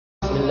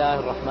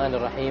Bismillah ar-Rahman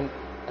ar-Rahim.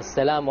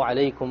 Assalamu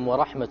alaikum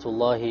wa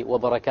rahmatullahi wa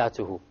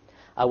barakatuhu.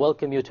 I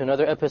welcome you to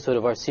another episode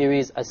of our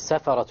series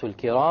Safara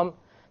Keram,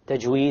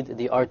 Tajweed,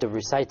 the art of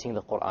reciting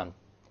the Quran.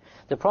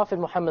 The Prophet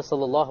Muhammad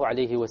sallallahu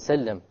alayhi wa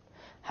sallam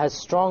has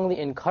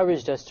strongly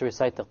encouraged us to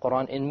recite the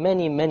Quran in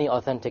many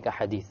authentic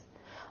ahadith.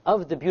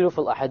 Of the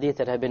beautiful ahadith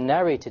that have been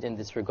narrated in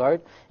this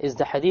regard is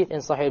the hadith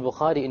in Sahih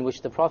Bukhari in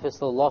which the Prophet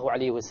sallallahu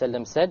alayhi wa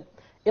sallam said,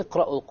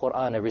 Iqra'ul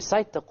Qur'an,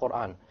 recite the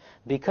Quran,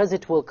 because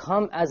it will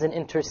come as an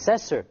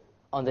intercessor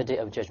on the Day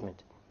of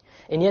Judgment.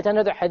 In yet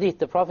another hadith,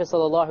 the Prophet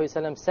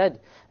ﷺ said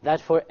that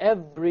for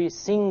every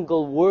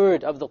single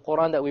word of the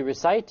Quran that we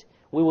recite,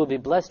 we will be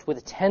blessed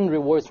with 10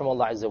 rewards from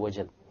Allah Azza wa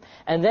Jal.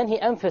 And then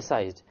he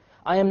emphasized,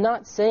 I am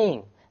not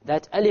saying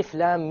that Alif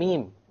Lam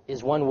Mim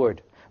is one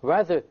word.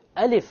 Rather,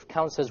 Alif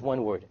counts as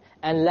one word,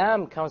 and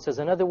Lam counts as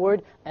another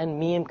word, and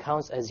Mim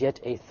counts as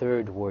yet a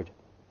third word.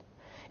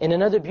 In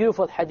another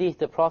beautiful hadith,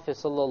 the Prophet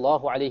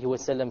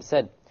ﷺ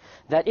said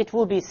that it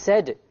will be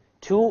said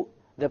to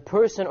the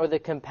person or the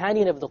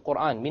companion of the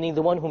Qur'an, meaning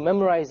the one who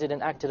memorized it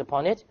and acted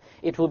upon it,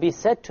 it will be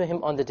said to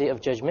him on the Day of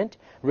Judgment,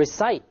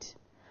 recite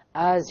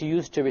as you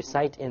used to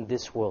recite in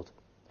this world.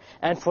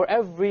 And for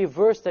every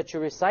verse that you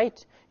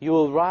recite, you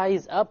will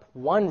rise up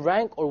one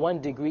rank or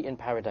one degree in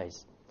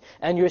paradise.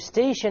 And your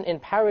station in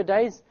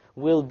paradise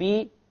will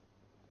be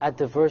at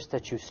the verse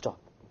that you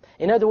stop.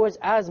 In other words,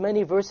 as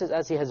many verses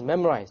as he has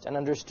memorized and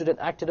understood and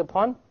acted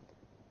upon,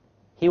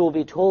 he will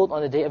be told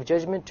on the Day of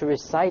Judgment to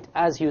recite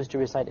as he used to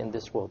recite in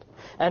this world.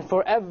 And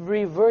for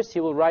every verse he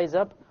will rise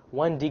up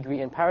one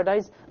degree in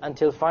paradise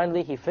until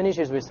finally he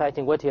finishes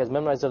reciting what he has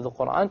memorized of the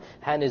Qur'an,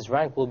 and his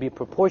rank will be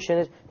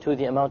proportionate to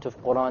the amount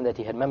of Qur'an that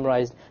he had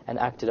memorized and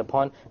acted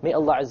upon. May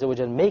Allah Azza wa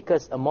Jal make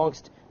us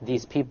amongst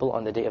these people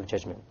on the Day of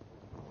Judgment.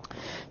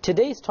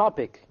 Today's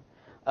topic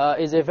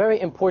is a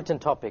very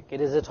important topic. It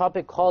is a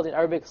topic called in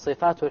Arabic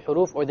Sifatul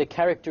Huruf, or the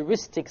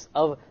characteristics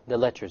of the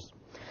letters.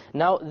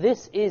 Now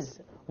this is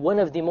one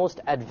of the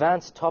most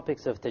advanced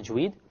topics of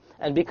Tajweed,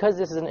 and because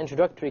this is an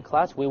introductory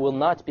class, we will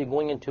not be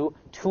going into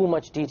too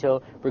much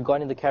detail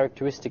regarding the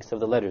characteristics of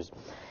the letters.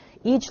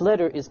 Each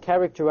letter is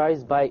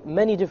characterized by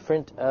many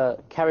different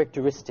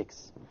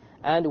characteristics,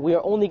 and we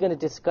are only going to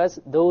discuss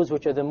those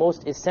which are the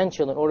most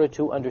essential in order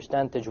to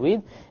understand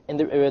Tajweed. And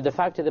the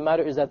fact of the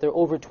matter is that there are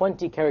over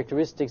 20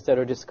 characteristics that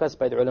are discussed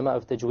by the ulama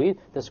of Tajweed,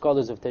 the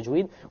scholars of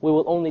Tajweed. We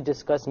will only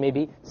discuss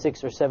maybe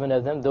 6 or 7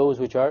 of them, those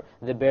which are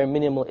the bare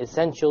minimal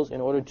essentials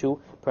in order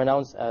to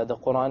pronounce the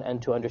Quran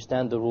and to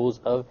understand the rules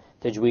of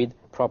Tajweed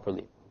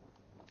properly.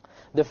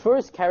 The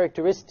first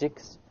characteristic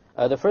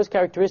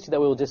that we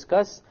will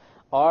discuss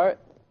are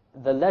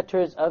the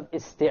letters of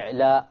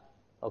Isti'laa.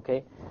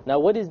 Okay. Now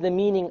what is the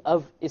meaning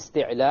of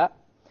Isti'laa?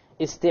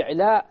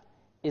 Isti'laa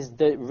is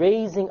the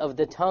raising of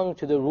the tongue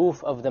to the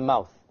roof of the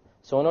mouth.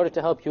 So in order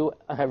to help you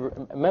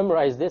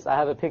memorize this, I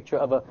have a picture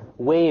of a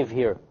wave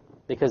here,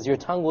 because your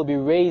tongue will be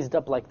raised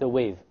up like the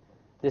wave.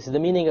 This is the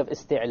meaning of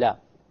Isti'laa.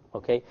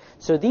 Okay.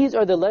 So these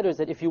are the letters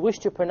that if you wish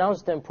to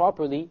pronounce them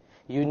properly,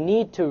 you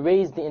need to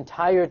raise the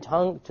entire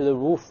tongue to the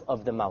roof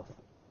of the mouth.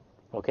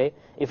 Okay.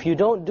 If you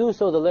don't do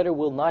so, the letter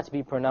will not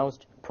be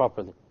pronounced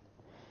properly.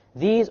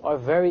 These are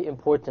very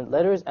important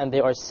letters, and they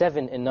are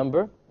 7 in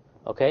number.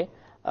 Okay,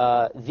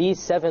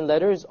 these 7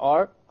 letters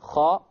are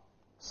Kha,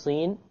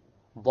 Sin,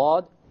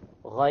 Dad,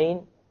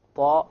 Ghain,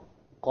 Ta,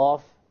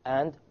 Qaf,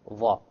 and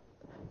Va.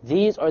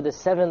 These are the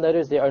 7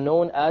 letters. They are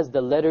known as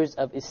the letters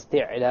of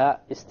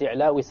Isti'laa.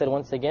 Isti'laa, we said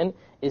once again,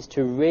 is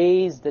to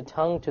raise the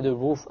tongue to the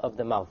roof of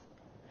the mouth.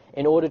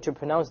 In order to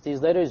pronounce these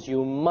letters,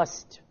 you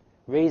must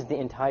raise the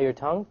entire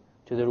tongue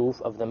to the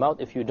roof of the mouth.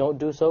 If you don't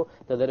do so,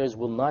 the letters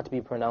will not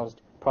be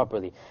pronounced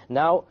properly.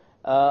 Now,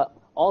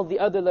 all the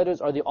other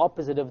letters are the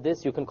opposite of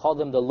this. You can call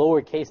them the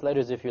lowercase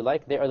letters if you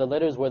like. They are the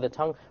letters where the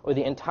tongue, or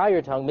the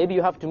entire tongue, maybe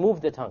you have to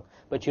move the tongue,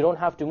 but you don't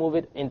have to move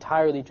it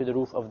entirely to the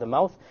roof of the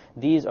mouth.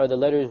 These are the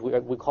letters,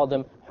 we call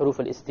them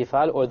huruf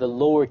al-istifal, or the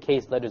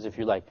lowercase letters if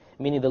you like,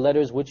 meaning the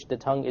letters which the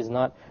tongue is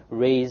not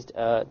raised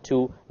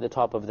to the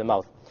top of the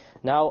mouth.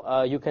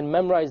 Now, you can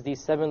memorize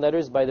these 7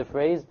 letters by the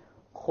phrase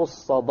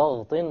خُصَّ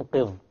ضَغْطٍ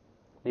قِضْ.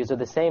 These are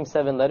the same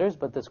 7 letters,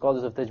 but the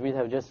scholars of Tajweed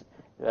have just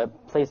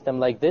placed them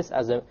like this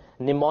as a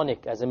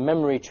mnemonic, as a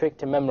memory trick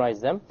to memorize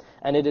them.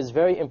 And it is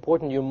very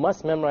important, you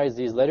must memorize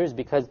these letters,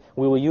 because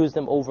we will use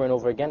them over and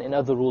over again in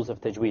other rules of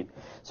Tajweed.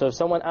 So if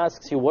someone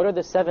asks you, what are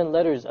the 7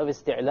 letters of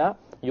Isti'laa?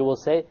 You will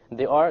say,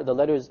 they are the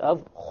letters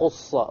of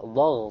خُصَّ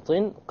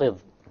ضَغْطٍ قِضْ.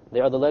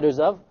 They are the letters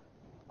of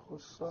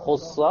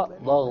خُصَّ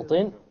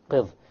ضَغْطٍ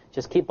قِضْ.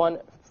 Just keep on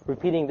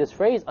repeating this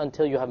phrase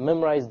until you have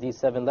memorized these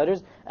 7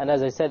 letters. And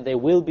as I said, they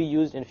will be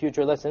used in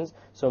future lessons,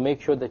 so make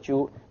sure that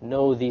you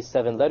know these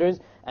 7 letters.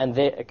 And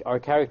they are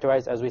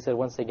characterized, as we said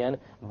once again,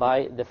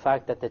 by the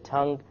fact that the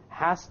tongue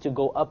has to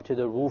go up to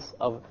the roof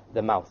of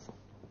the mouth.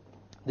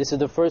 This is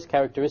the first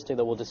characteristic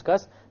that we'll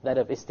discuss, that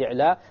of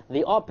Isti'laa.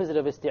 The opposite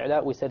of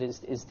Isti'laa, we said,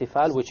 is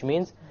Istifal, which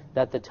means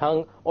that the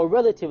tongue, or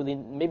relatively,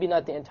 maybe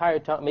not the entire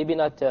tongue, maybe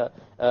not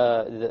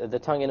the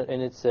tongue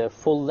in its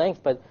full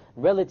length, but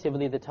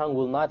relatively the tongue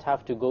will not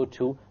have to go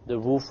to the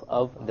roof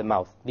of the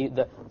mouth.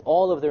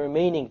 All of the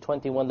remaining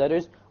 21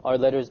 letters are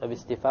letters of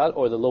istifal,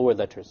 or the lower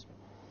letters.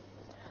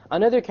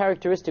 Another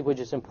characteristic which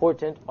is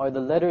important are the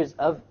letters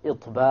of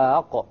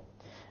itbaaq.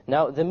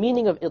 Now, the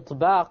meaning of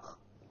itbaaq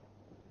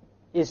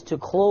is to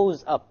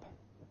close up.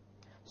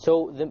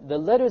 So the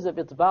letters of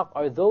itbaaq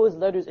are those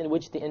letters in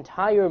which the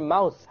entire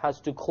mouth has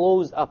to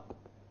close up.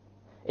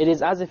 It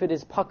is as if it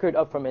is puckered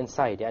up from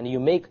inside, and you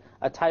make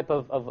a type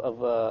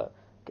of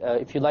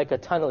if you like, a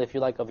tunnel, if you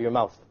like, of your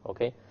mouth.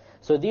 Okay.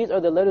 So these are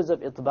the letters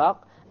of itbaaq,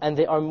 and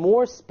they are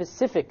more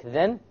specific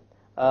than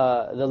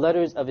the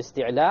letters of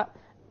isti'laa.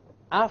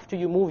 After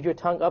you move your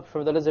tongue up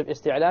from the letters of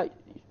isti'laa,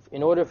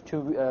 in order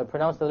to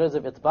pronounce the letters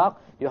of itbaaq,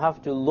 you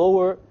have to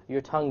lower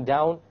your tongue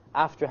down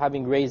after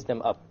having raised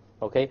them up.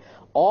 Okay?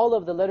 All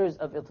of the letters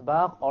of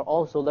itbaaq are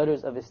also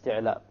letters of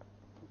isti'laa.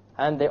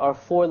 And they are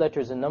 4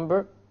 letters in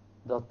number: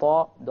 the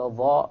ta, the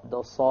dha,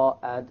 the sa,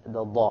 and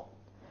the dha.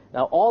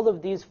 Now all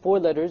of these 4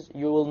 letters,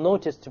 you will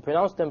notice, to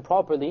pronounce them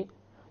properly,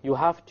 you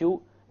have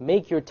to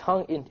make your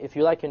tongue, if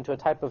you like, into a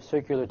type of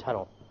circular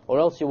tunnel, or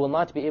else you will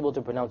not be able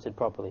to pronounce it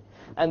properly.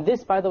 And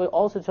this, by the way,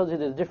 also tells you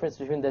the difference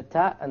between the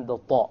ta and the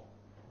ta.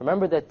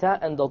 Remember, the ta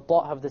and the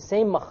ta have the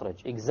same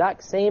makhraj,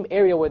 exact same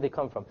area where they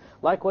come from.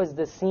 Likewise,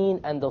 the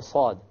sin and the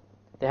sad.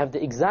 They have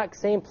the exact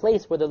same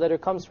place where the letter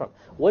comes from.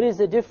 What is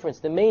the difference?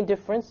 The main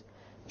difference,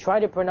 try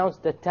to pronounce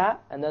the ta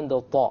and then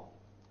the ta.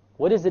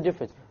 What is the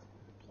difference?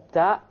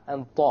 Ta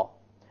and ta.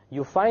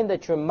 You find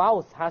that your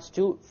mouth has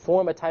to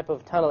form a type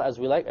of tunnel, as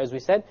we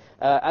said,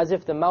 as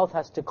if the mouth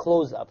has to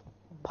close up,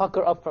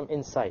 pucker up from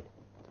inside.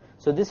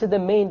 So this is the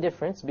main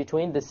difference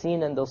between the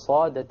sin and the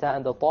sad, the ta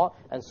and the ta,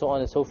 and so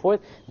on and so forth.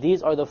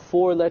 These are the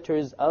 4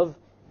 letters of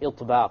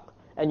itbaaq.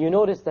 And you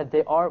notice that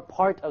they are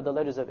part of the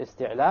letters of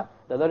isti'laa.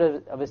 The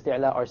letters of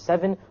isti'laa are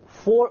 7.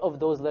 4 of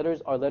those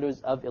letters are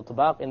letters of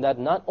itbaaq, in that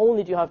not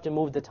only do you have to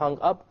move the tongue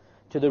up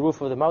to the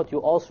roof of the mouth, you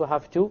also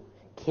have to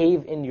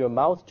cave in your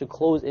mouth, to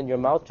close in your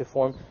mouth, to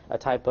form a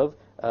type of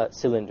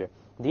cylinder.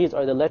 These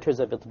are the letters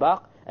of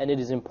itbaaq, and it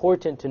is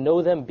important to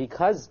know them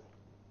because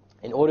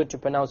in order to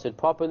pronounce it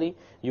properly,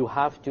 you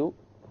have to,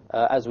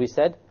 as we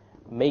said,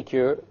 make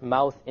your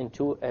mouth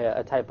into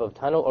a type of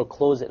tunnel, or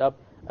close it up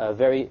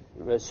very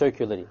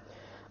circularly.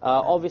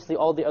 Obviously,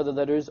 all the other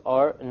letters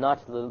are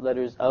not the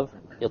letters of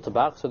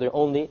itbaaq, so there are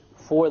only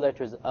 4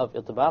 letters of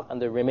itbaaq,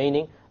 and the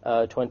remaining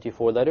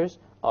 24 letters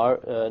are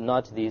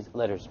not these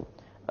letters.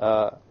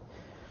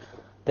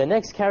 The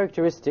next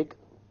characteristic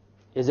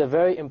is a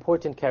very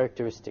important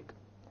characteristic,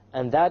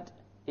 and that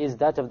is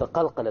that of the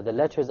qalqalah, the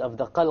letters of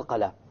the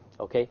qalqalah.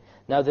 Okay.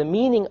 Now the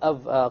meaning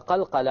of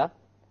qalqalah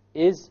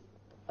is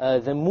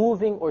the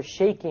moving or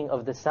shaking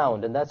of the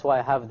sound, and that's why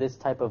I have this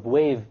type of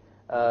wave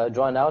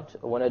drawn out.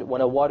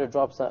 When a water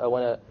drops,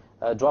 when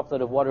a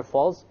droplet of water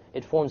falls,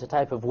 it forms a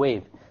type of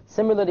wave.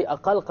 Similarly, a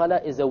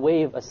qalqalah is a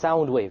wave, a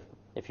sound wave,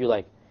 if you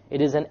like. It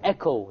is an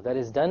echo that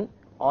is done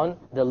on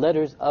the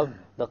letters of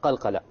the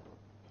qalqalah.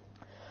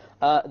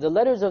 The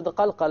letters of the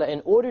qalqalah,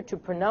 in order to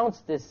pronounce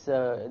this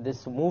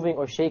moving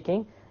or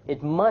shaking,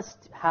 it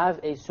must have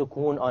a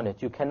sukoon on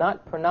it. You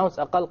cannot pronounce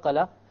a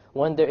qalqalah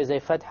when there is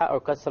a fatha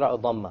or kasra or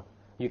dhamma.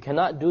 You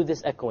cannot do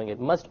this echoing. It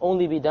must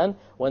only be done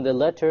when the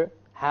letter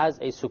has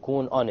a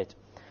sukoon on it.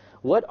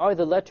 What are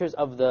the letters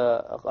of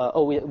the...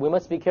 we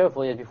must be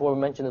careful yet, before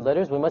we mention the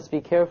letters, we must be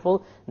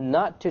careful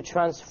not to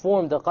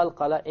transform the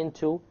qalqalah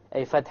into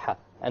a fatha.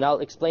 And I'll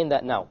explain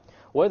that now.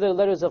 What are the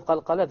letters of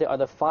qalqalah? There are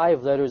the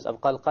 5 letters of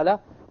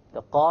qalqalah: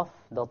 the qaf,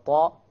 the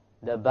ta,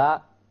 the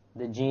ba,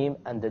 the jim,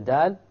 and the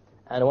dal.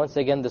 And once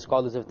again, the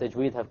scholars of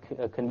Tajweed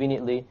have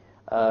conveniently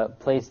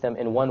placed them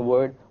in one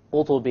word: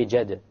 qutul bi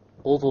jad.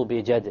 Qutul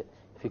bi jad.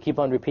 If you keep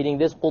on repeating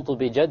this, qutul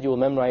bi jad, you will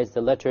memorize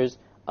the letters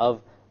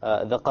of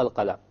the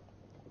qalqalah.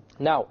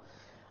 Now,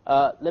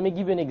 let me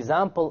give you an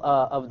example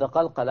of the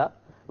qalqalah.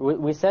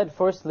 We said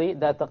firstly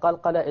that the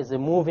qalqalah is a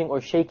moving or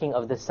shaking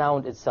of the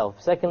sound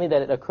itself. Secondly,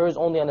 that it occurs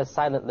only on a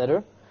silent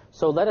letter.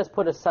 So let us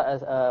put a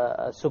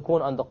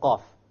sukoon on the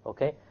qaf,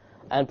 okay?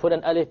 And put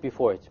an alif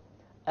before it.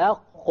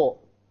 Aqo.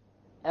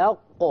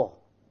 Aqo.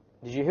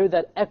 Did you hear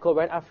that echo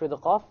right after the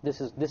qaf? This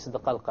is the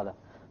qalqalah.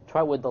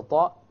 Try with the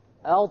ta.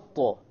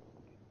 Alto.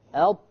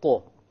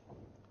 Alto.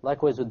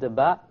 Likewise with the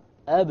ba.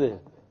 Ab.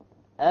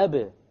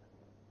 Ab.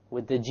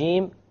 With the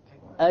jim.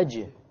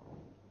 Aj.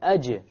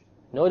 Aj.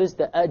 Notice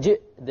the aj,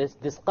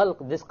 this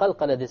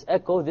qalqalah, this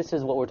echo, this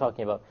is what we're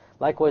talking about.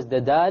 Likewise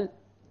the dal.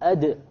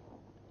 Ad.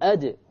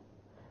 Ad.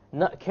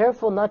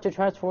 Careful not to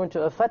transform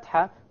into a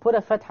fatha. Put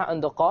a fatha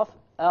on the qaf.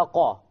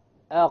 Aqa.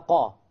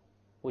 Aqa.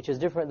 Which is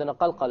different than a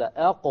qalqalah.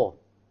 Aqo.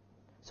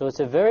 So it's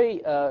a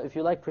very, if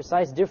you like,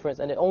 precise difference,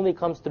 and it only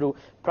comes through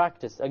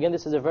practice. Again,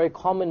 this is a very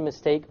common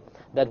mistake,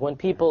 that when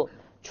people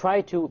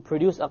try to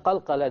produce a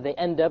qalqalah, they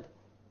end up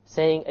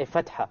saying a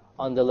fatha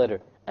on the letter.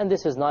 And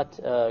this is not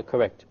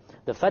correct.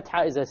 The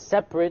fatha is a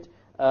separate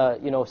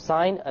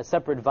sign, a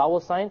separate vowel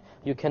sign.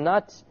 You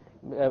cannot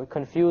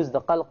confuse the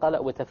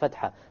qalqalah with a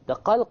fatha. The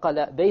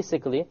qalqalah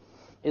basically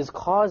is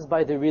caused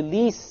by the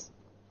release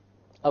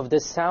of the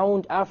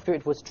sound after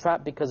it was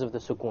trapped because of the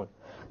sukoon.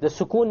 The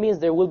sukoon means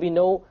there will be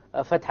no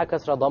fatha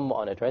kasra dhamma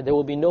on it, right? There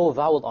will be no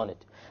vowel on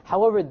it.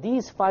 However,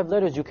 these 5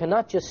 letters, you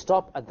cannot just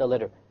stop at the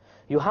letter.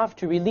 You have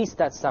to release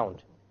that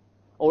sound,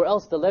 or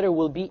else the letter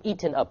will be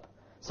eaten up.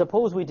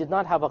 Suppose we did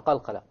not have a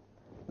qalqala.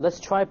 Let's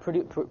try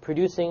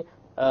producing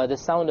the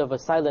sound of a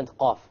silent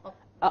qaf.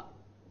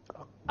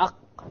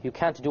 You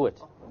can't do it,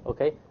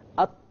 okay?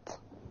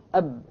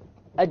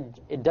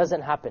 It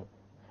doesn't happen.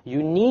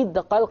 You need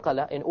the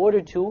qalqala in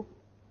order to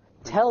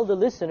tell the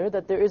listener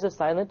that there is a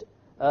silent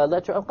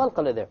letter of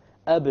qalqala there.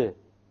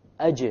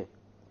 Aj.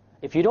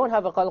 If you don't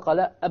have a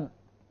qalqala,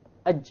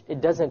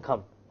 it doesn't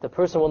come. The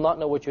person will not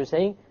know what you're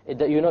saying.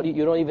 You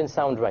don't even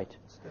sound right.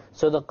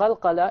 So the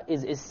qalqala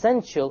is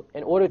essential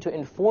in order to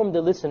inform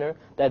the listener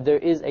that there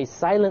is a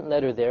silent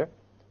letter there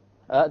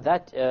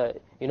that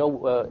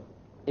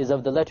is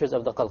of the letters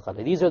of the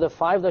qalqala. These are the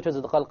 5 letters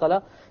of the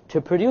qalqala.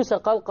 To produce a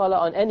qalqala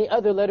on any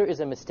other letter is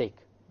a mistake.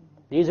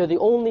 These are the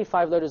only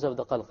 5 letters of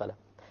the qalqala.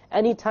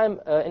 Anytime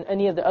in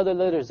any of the other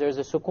letters there is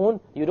a sukoon,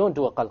 you don't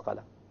do a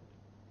qalqala.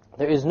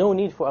 There is no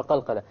need for a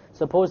qalqala.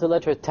 Suppose the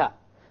letter ta.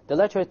 The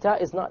letter ta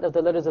is not of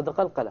the letters of the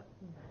qalqala.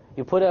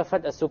 You put a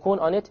sukoon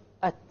on it,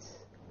 at.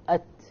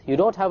 You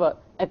don't have an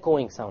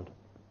echoing sound.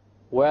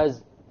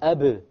 Whereas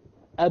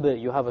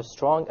you have a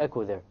strong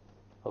echo there.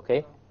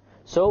 Okay?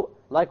 So,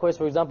 likewise,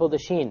 for example, the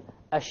sheen,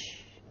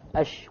 ash.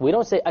 We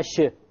don't say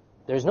ash.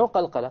 There's no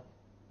qalqala.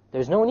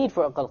 There's no need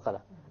for a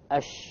qalqala.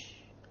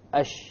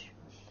 Ash.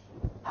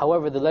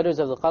 However, the letters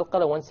of the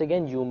qalqala, once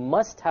again, you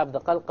must have the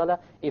qalqala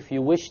if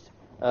you wish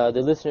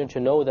the listener to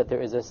know that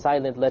there is a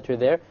silent letter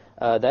there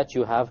that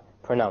you have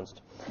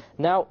pronounced.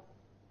 Now,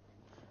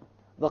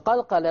 the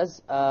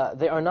qalqalas,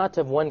 they are not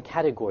of one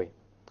category.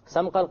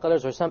 Some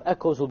qalqalas or some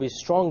echoes will be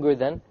stronger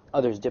than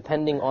others,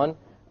 depending on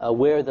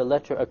where the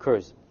letter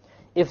occurs.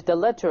 If the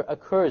letter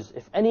occurs,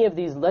 if any of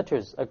these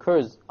letters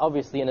occurs,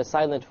 obviously in a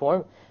silent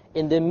form,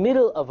 in the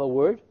middle of a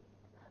word,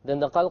 then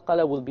the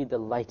qalqala will be the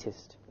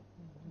lightest.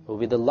 It will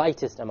be the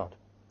lightest amount.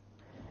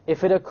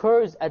 If it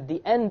occurs at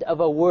the end of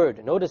a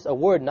word, notice a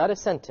word, not a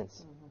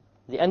sentence.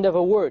 The end of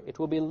a word, it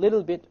will be a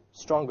little bit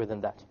stronger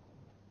than that.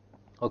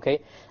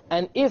 Okay?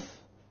 And if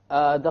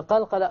the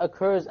qalqala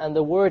occurs and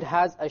the word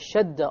has a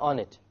shadda on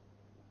it,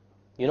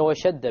 you know, a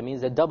shadda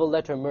means a double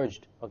letter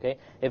merged. Okay?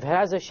 If it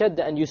has a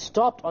shadda and you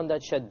stopped on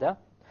that shadda,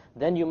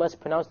 then you must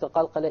pronounce the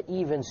qalqala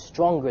even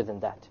stronger than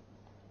that.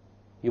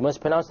 You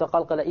must pronounce the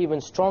qalqala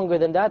even stronger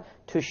than that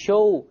to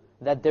show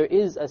that there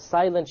is a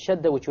silent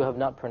shadda which you have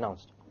not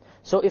pronounced.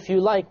 So if you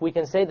like, we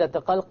can say that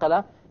the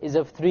qalqala is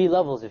of 3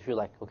 levels, if you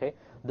like. Okay?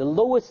 The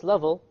lowest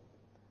level,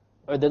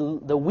 or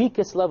the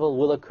weakest level,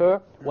 will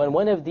occur when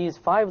one of these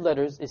 5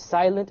 letters is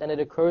silent and it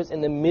occurs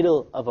in the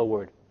middle of a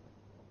word.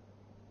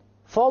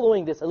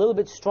 Following this, a little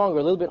bit stronger,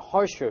 a little bit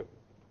harsher,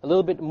 a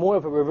little bit more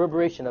of a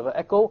reverberation of an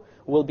echo,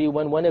 will be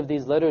when one of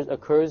these letters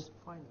occurs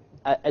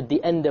at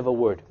the end of a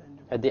word.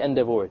 At the end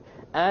of a word.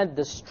 And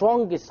the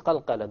strongest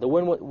qalqala, the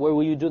one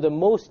where you do the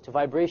most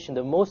vibration,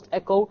 the most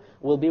echo,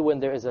 will be when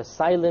there is a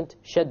silent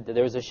shadda.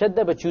 There is a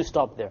shadda, but you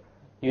stop there.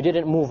 You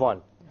didn't move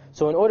on.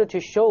 So in order to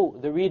show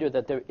the reader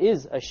that there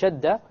is a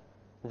shadda,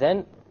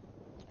 then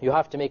you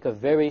have to make a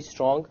very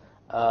strong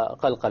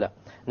qalqala.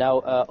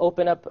 Now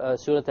open up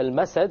Surah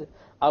Al-Masad.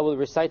 I will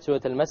recite Surah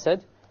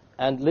Al-Masad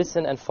and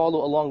listen and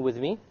follow along with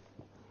me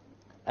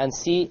and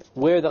see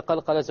where the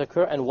qalqalas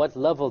occur and what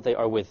level they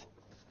are with.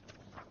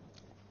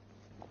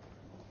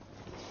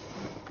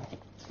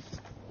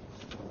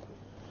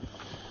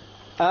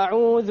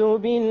 أعوذ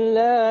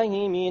بالله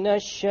من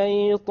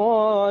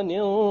الشيطان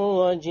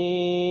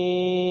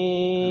الرجيم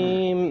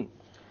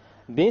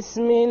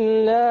بسم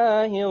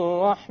الله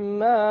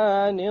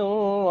الرحمن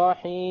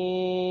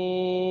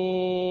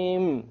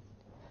الرحيم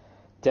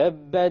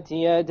تبت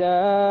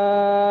يدا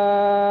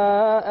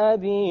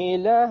أبي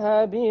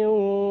لهب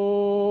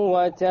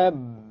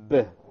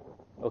وتب.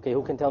 Okay,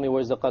 who can tell me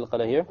where's the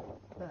qalqala here?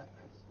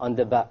 On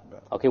the ba.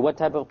 Okay, what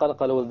type of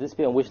qalqala will this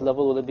be? On which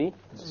level will it be?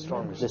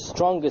 The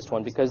strongest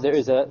one, because there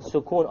is a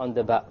sukoon on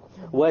the ba.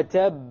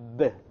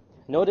 وَتَبْ.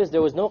 Notice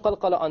there was no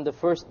qalqala on the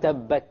first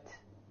tabbat.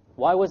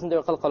 Why wasn't there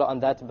a qalqala on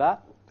that ba?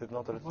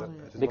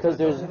 Because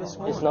there's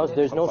no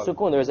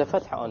sukoon, there is a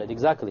fatha on it,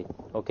 exactly.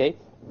 Okay?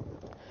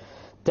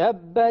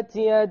 تَبَّتْ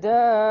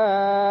يَدَا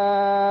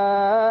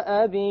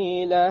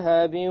أَبِي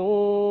لَهَبٍ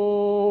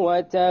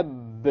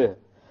وَتَبٍّ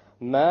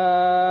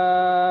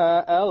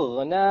ما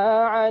أغنى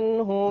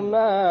عنه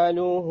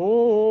ماله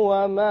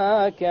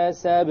وما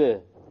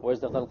كسب. Where's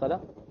the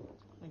qalqala?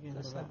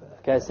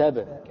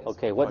 Kasab.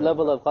 Okay, what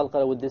level of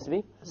qalqala would this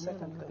be?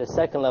 The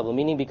second level,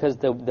 meaning because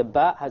the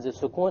ba has a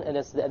sukoon and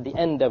it's at the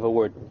end of a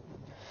word.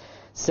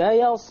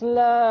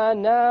 سيصلى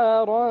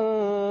نارا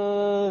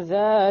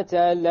ذات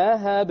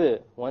لهب.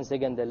 Once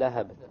again the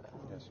lahab.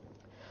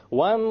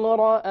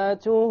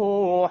 وَامْرَأَتُهُ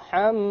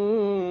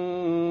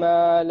حَمَّالَةَ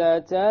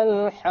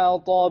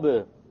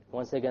الْحَطَبِ.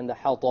 Once again the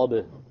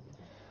حَطَبِ.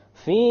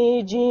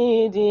 فِي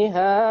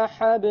جِيدِهَا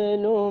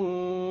حَبْلٌ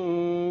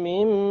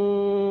مِّن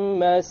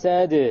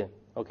مَّسَدٍ.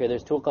 Okay,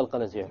 there's 2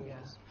 qalqalas here.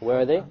 Where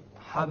are they?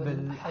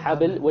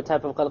 Habl, what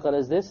type of qalqala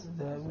is this?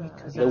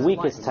 The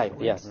weakest type,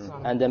 yes.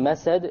 And the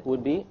masad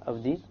would be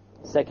of the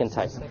second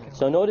type.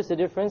 So notice the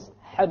difference.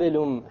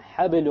 Hablum,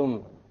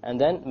 hablum,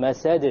 and then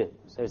masad.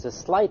 So there's a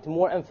slight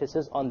more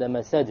emphasis on the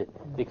masad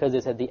because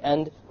it's at the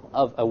end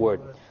of a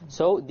word.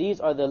 So these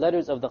are the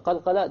letters of the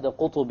qalqala, the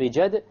qutubi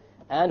jad,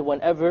 and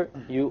whenever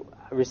you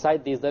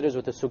recite these letters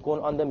with a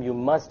sukoon on them, you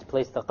must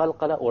place the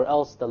qalqala, or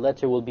else the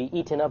letter will be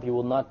eaten up. You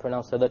will not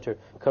pronounce the letter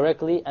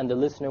correctly, and the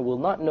listener will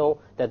not know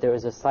that there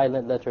is a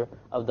silent letter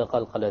of the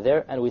qalqala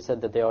there. And we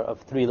said that they are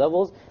of 3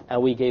 levels,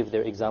 and we gave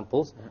their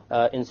examples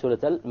in Surah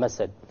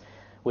Al-Masad.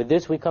 With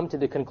this, we come to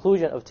the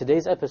conclusion of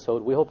today's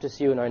episode. We hope to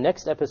see you in our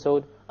next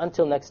episode.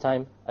 Until next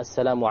time,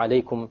 Assalamu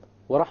alaikum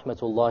wa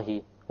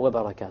rahmatullahi wa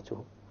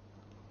barakatuh.